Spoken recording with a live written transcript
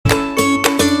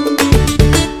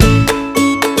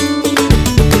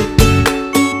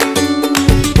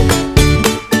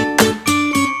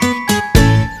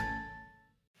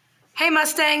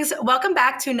Mustangs, welcome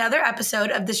back to another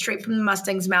episode of the Straight from the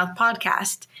Mustang's Mouth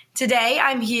podcast. Today,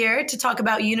 I'm here to talk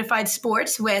about unified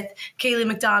sports with Chaeli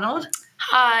McDonald.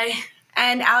 Hi.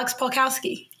 And Alex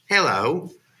Parlacoski.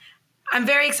 Hello. I'm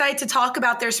very excited to talk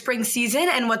about their spring season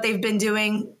and what they've been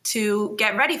doing to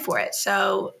get ready for it.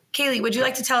 So, Chaeli, would you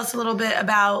like to tell us a little bit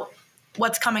about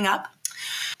what's coming up?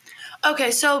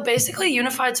 Okay, so basically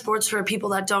Unified Sports, for people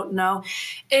that don't know,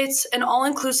 it's an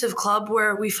all-inclusive club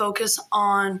where we focus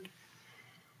on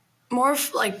more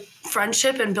like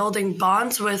friendship and building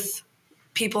bonds with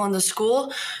people in the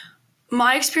school.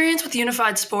 My experience with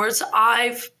Unified Sports,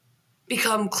 I've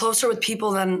become closer with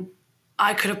people than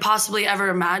I could have possibly ever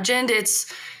imagined.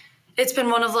 It's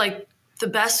been one of like the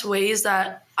best ways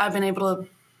that I've been able to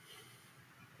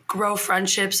grow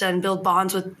friendships and build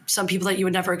bonds with some people that you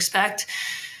would never expect.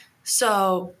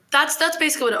 So that's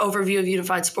basically what an overview of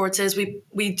Unified Sports is.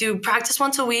 We do practice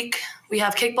once a week. We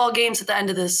have kickball games at the end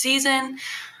of the season.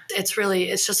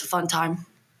 It's just a fun time.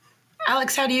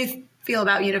 Alex, how do you feel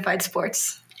about Unified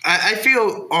Sports? I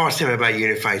feel awesome about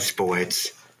Unified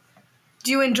Sports.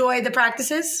 Do you enjoy the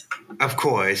practices? Of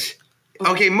course.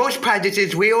 Okay, most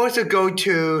practices, we also go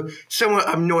to somewhat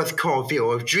up north called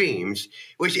Field of Dreams,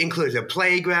 which includes a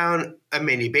playground, a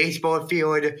mini baseball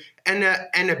field, and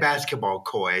a basketball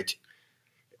court.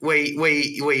 Where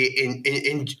you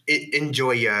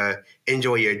enjoy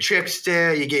your trips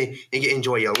there, you can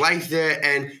enjoy your life there,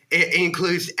 and it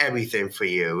includes everything for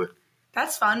you.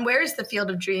 That's fun. Where is the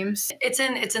Field of Dreams? It's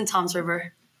in Toms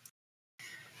River.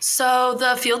 So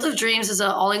the Field of Dreams is an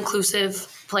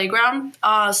all-inclusive playground.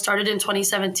 Started in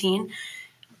 2017.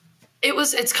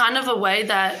 It's kind of a way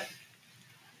that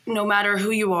no matter who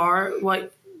you are,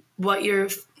 what your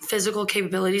physical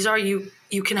capabilities are, you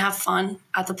can have fun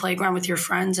at the playground with your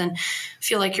friends and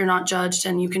feel like you're not judged,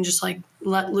 and you can just like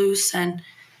let loose. And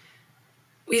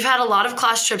we've had a lot of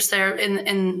class trips there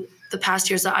in the past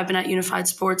years that I've been at Unified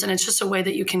Sports, and it's just a way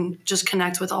that you can just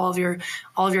connect with all of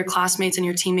your classmates and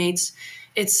your teammates.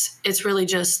 It's really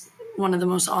just one of the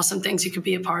most awesome things you could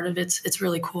be a part of. It's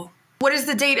really cool. What is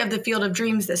the date of the Field of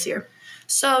Dreams this year?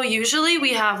 So usually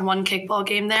we have one kickball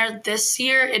game there. This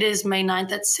year it is May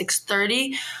 9th at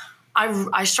 6:30.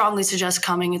 I strongly suggest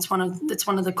coming. It's one of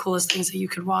the coolest things that you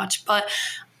could watch. But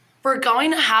we're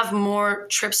going to have more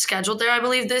trips scheduled there, I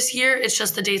believe, this year. It's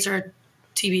just the dates are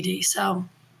TBD. So.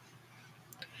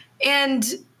 And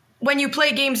when you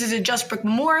play games, is it just Brick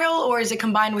Memorial or is it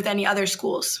combined with any other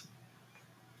schools?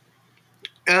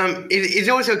 It's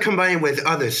also combined with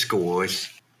other schools.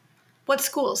 What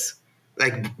schools?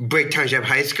 Like Brick Township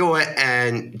High School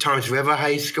and Toms River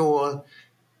High School.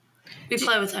 We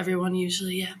play with everyone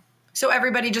usually, yeah. So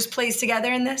everybody just plays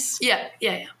together in this?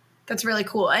 Yeah. That's really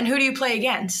cool. And who do you play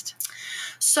against?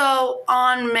 So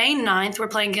on May 9th, we're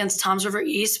playing against Toms River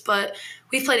East, but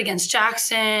we've played against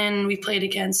Jackson. We've played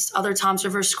against other Toms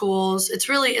River schools. It's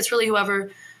really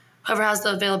whoever has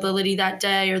the availability that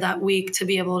day or that week to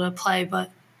be able to play.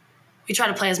 But we try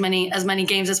to play as many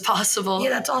games as possible. Yeah,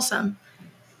 that's awesome.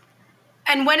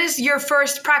 And when is your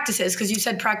first practices? Because you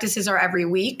said practices are every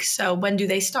week. So when do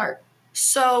they start?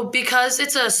 So because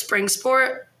it's a spring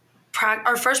sport,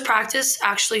 our first practice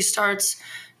actually starts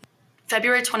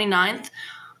February 29th.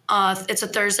 It's a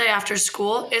Thursday after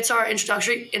school. It's our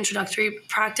introductory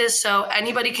practice. So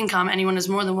anybody can come. Anyone is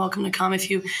more than welcome to come if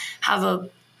you have a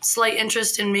slight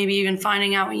interest in maybe even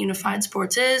finding out what Unified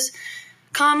Sports is.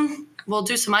 Come. We'll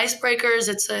do some icebreakers.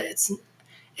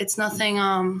 It's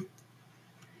nothing.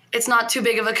 It's not too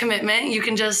big of a commitment. You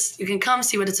can come,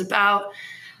 see what it's about,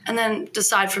 and then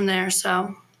decide from there.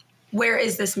 So, where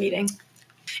is this meeting?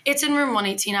 It's in room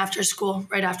 118 after school,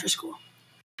 right after school.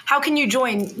 How can you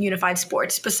join Unified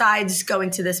Sports besides going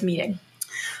to this meeting?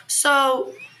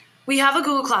 So we have a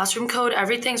Google Classroom code.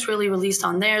 Everything's really released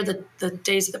on there, the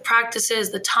days of the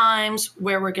practices, the times,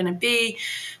 where we're going to be.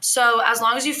 So as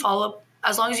long as you follow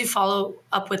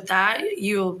up with that,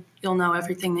 you'll know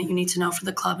everything that you need to know for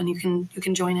the club, and you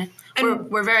can join it.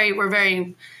 And we're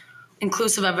very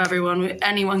inclusive of everyone.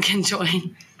 Anyone can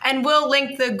join. And we'll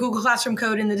link the Google Classroom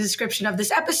code in the description of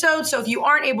this episode. So if you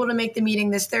aren't able to make the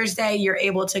meeting this Thursday, you're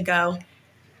able to go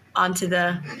onto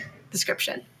the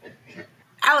description.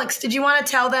 Alex, did you want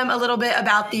to tell them a little bit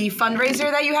about the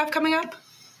fundraiser that you have coming up?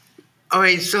 All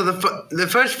right, so the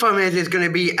first fundraiser is going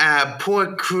to be at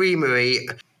Port Creamery,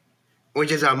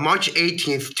 which is on March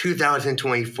 18th,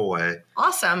 2024.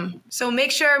 Awesome. So make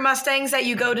sure, Mustangs, that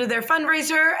you go to their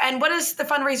fundraiser. And what does the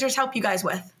fundraisers help you guys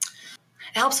with?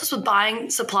 It helps us with buying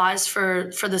supplies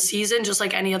for the season, just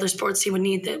like any other sports team would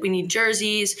need. That we need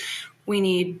jerseys. We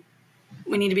need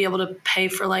to be able to pay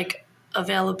for like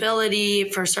availability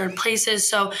for certain places.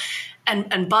 So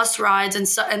and bus rides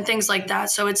and things like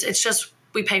that. So it's just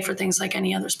we pay for things like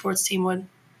any other sports team would.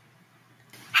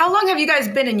 How long have you guys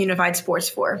been in unified sports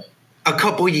for? A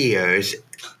couple years.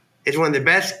 It's one of the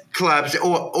best clubs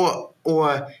or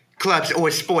clubs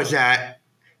or sports that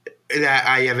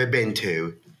I ever been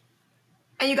to.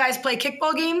 And you guys play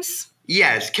kickball games?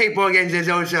 Yes, kickball games. There's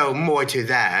also more to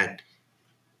that.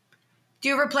 Do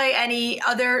you ever play any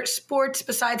other sports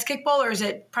besides kickball, or is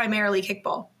it primarily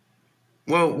kickball?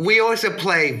 Well, we also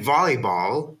play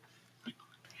volleyball.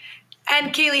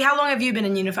 And Chaeli, how long have you been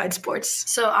in unified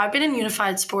sports? So I've been in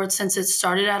unified sports since it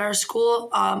started at our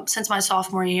school, since my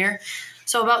sophomore year.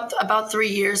 So about 3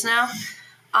 years now.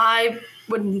 I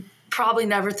would probably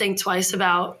never think twice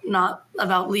about not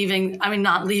leaving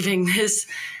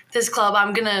this club.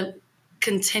 I'm gonna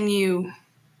continue.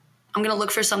 I'm gonna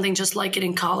look for something just like it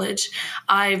in college.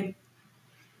 I've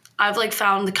like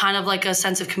found kind of like a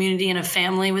sense of community and a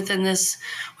family within this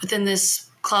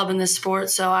club and this sport.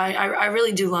 So I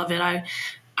really do love it.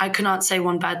 I could not say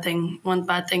one bad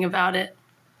thing about it.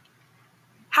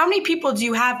 How many people do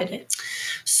you have in it?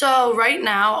 So right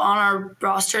now on our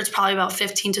roster, it's probably about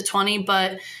 15 to 20,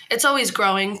 but it's always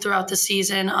growing throughout the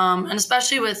season. And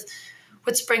especially with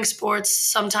spring sports,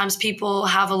 sometimes people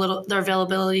have their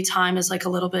availability time is like a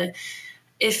little bit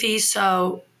iffy.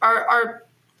 So our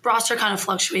roster kind of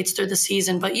fluctuates through the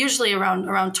season, but usually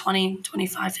around 20,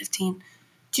 25, 15.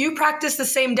 Do you practice the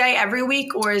same day every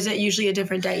week, or is it usually a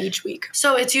different day each week?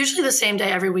 So it's usually the same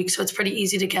day every week, so it's pretty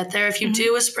easy to get there. If you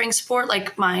do a spring sport,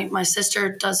 like my sister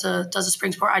does a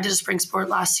spring sport, I did a spring sport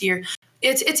last year.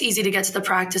 It's easy to get to the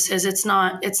practices. It's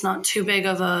not too big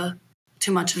of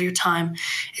too much of your time.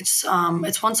 It's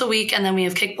once a week, and then we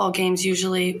have kickball games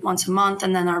usually once a month,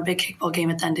 and then our big kickball game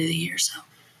at the end of the year.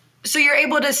 So you're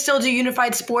able to still do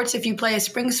unified sports if you play a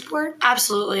spring sport?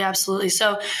 Absolutely, absolutely.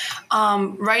 So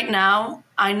right now,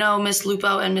 I know Miss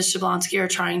Lupo and Miss Jablonski are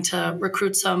trying to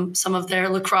recruit some of their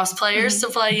lacrosse players to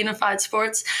play unified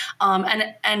sports.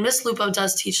 And Miss Lupo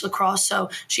does teach lacrosse,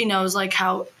 so she knows like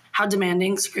how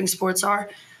demanding spring sports are.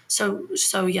 So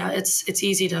yeah, it's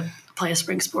easy to play a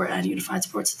spring sport and unified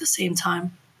sports at the same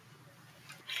time.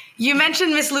 You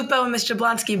mentioned Miss Lupo and Miss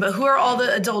Jablonski, but who are all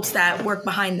the adults that work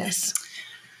behind this?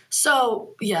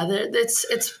 So yeah,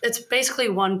 it's basically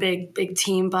one big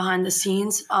team behind the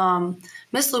scenes.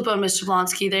 Miss Lupo and Miss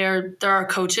Jablonski, they're our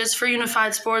coaches for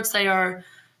unified sports. They are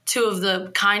two of the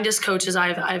kindest coaches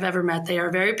I've ever met. They are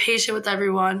very patient with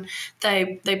everyone.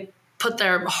 They put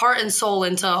their heart and soul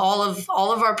into all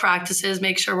of our practices,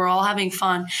 make sure we're all having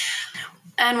fun.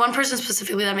 And one person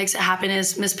specifically that makes it happen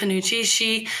is Miss Panucci.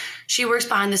 She works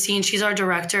behind the scenes. She's our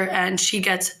director, and she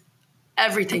gets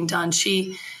everything done.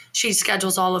 She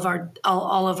schedules all of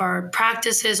our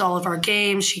practices, all of our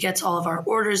games. She gets all of our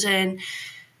orders in.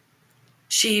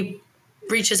 She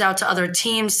reaches out to other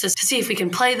teams to see if we can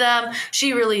play them.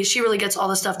 She really gets all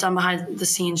the stuff done behind the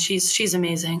scenes. She's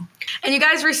amazing. And you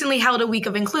guys recently held a week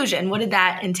of inclusion. What did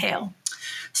that entail?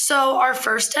 So our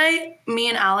first day, me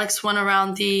and Alex went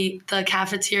around the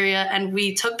cafeteria, and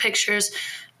we took pictures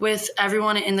with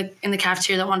everyone in the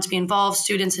cafeteria that wanted to be involved,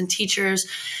 students and teachers.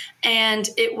 And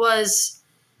it was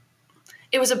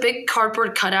a big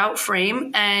cardboard cutout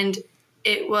frame, and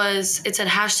it said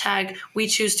hashtag we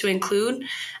choose to include.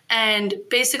 And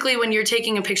basically when you're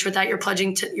taking a picture with that, you're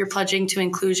pledging to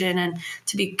inclusion and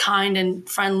to be kind and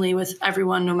friendly with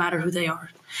everyone, no matter who they are.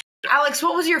 Alex,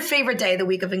 what was your favorite day of the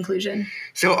week of inclusion?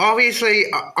 So obviously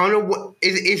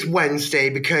it's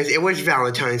Wednesday because it was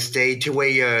Valentine's Day, to wear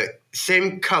your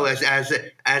same colors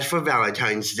as for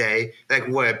Valentine's Day, like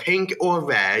wear pink or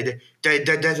red. That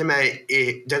doesn't matter.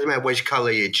 It doesn't matter which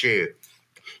color you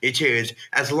choose,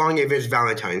 as long as it's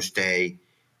Valentine's Day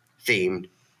themed.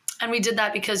 And we did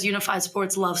that because Unified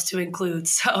Sports loves to include,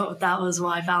 so that was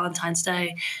why Valentine's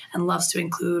Day and loves to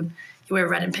include. You wear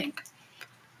red and pink.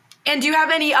 And do you have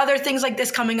any other things like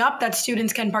this coming up that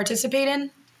students can participate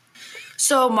in?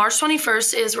 So March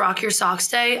 21st is Rock Your Socks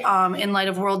Day in light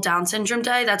of World Down Syndrome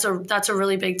Day. That's a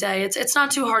really big day. It's not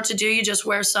too hard to do. You just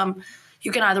wear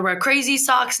you can either wear crazy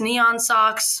socks, neon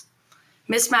socks,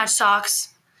 mismatched socks,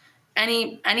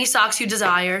 any socks you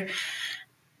desire.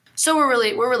 So we're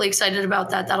really excited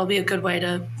about that. That'll be a good way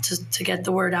to get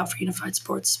the word out for Unified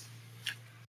Sports.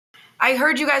 I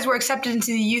heard you guys were accepted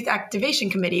into the Youth Activation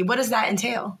Committee. What does that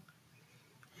entail?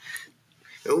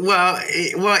 Well,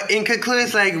 in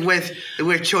conclusion, like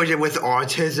with children with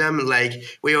autism, like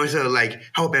we also like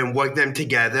help and work them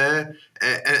together,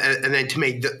 and then to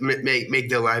make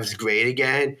their lives great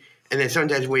again. And then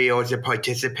sometimes we also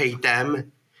participate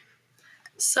them.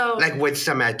 So like with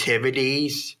some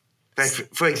activities, like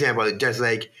for example, just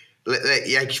like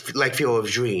Field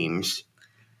of Dreams.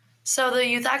 So the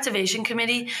Youth Activation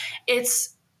Committee,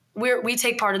 we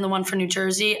take part in the one for New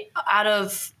Jersey. Out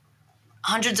of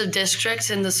hundreds of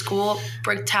districts in the school,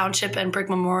 Brick Township and Brick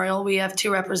Memorial, we have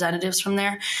 2 representatives from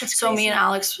there. That's so crazy.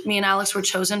 me and Alex were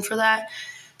chosen for that.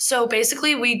 So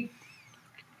basically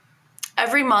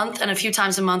every month and a few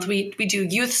times a month we do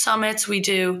youth summits, we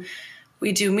do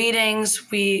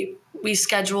meetings, we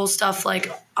schedule stuff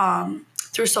like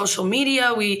through social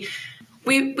media. We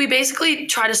basically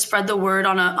try to spread the word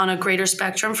on a greater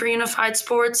spectrum for unified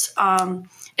sports.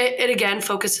 It again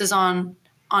focuses on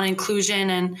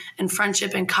inclusion and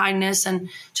friendship and kindness and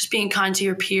just being kind to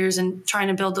your peers and trying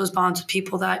to build those bonds with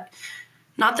people that,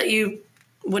 not that you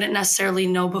wouldn't necessarily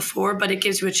know before, but it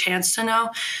gives you a chance to know.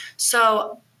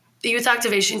 So the Youth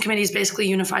Activation Committee is basically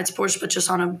unified sports, but just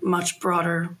on a much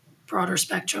broader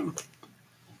spectrum.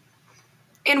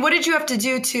 And what did you have to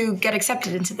do to get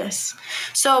accepted into this?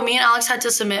 So me and Alex had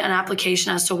to submit an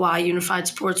application as to why unified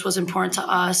sports was important to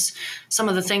us, some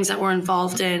of the things that we're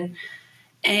involved in.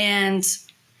 And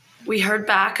we heard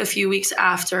back a few weeks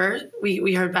after.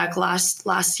 We heard back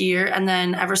last year. And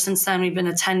then ever since then, we've been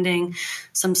attending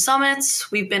some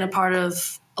summits. We've been a part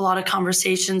of a lot of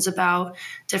conversations about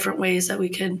different ways that we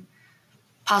could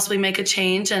possibly make a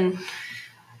change. And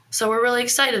so we're really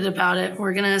excited about it.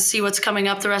 We're going to see what's coming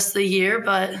up the rest of the year,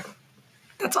 but...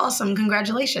 That's awesome.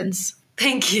 Congratulations.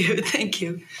 Thank you. Thank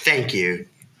you. Thank you.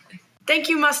 Thank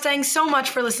you, Mustangs, so much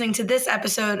for listening to this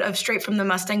episode of Straight from the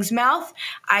Mustang's Mouth.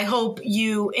 I hope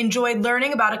you enjoyed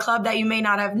learning about a club that you may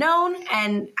not have known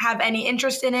and have any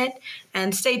interest in it.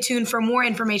 And stay tuned for more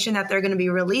information that they're going to be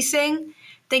releasing.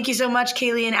 Thank you so much,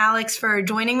 Chaeli and Alex, for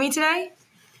joining me today.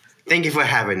 Thank you for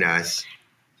having us.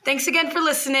 Thanks again for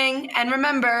listening. And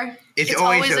remember, It's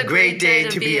always a great day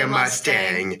to be a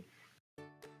Mustang.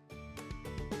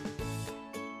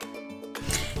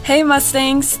 Hey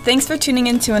Mustangs! Thanks for tuning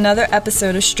in to another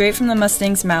episode of Straight from the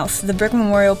Mustang's Mouth, the Brick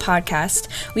Memorial podcast.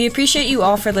 We appreciate you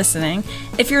all for listening.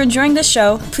 If you're enjoying the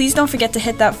show, please don't forget to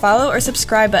hit that follow or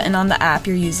subscribe button on the app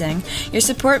you're using. Your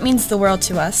support means the world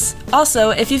to us.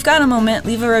 Also, if you've got a moment,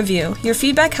 leave a review. Your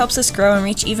feedback helps us grow and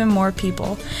reach even more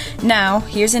people. Now,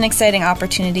 here's an exciting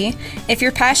opportunity. If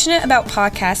you're passionate about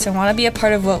podcasts and want to be a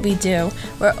part of what we do,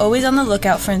 we're always on the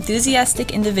lookout for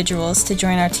enthusiastic individuals to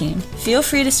join our team. Feel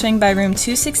free to swing by room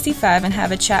 265 and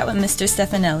have a chat with Mr.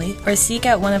 Stefanelli, or seek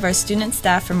out one of our student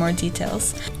staff for more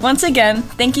details. Once again,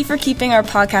 thank you for keeping our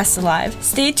podcast alive.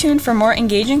 Stay tuned for more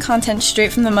engaging content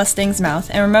straight from the Mustang's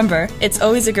mouth, and remember, it's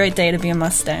always a great day to be a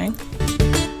Mustang.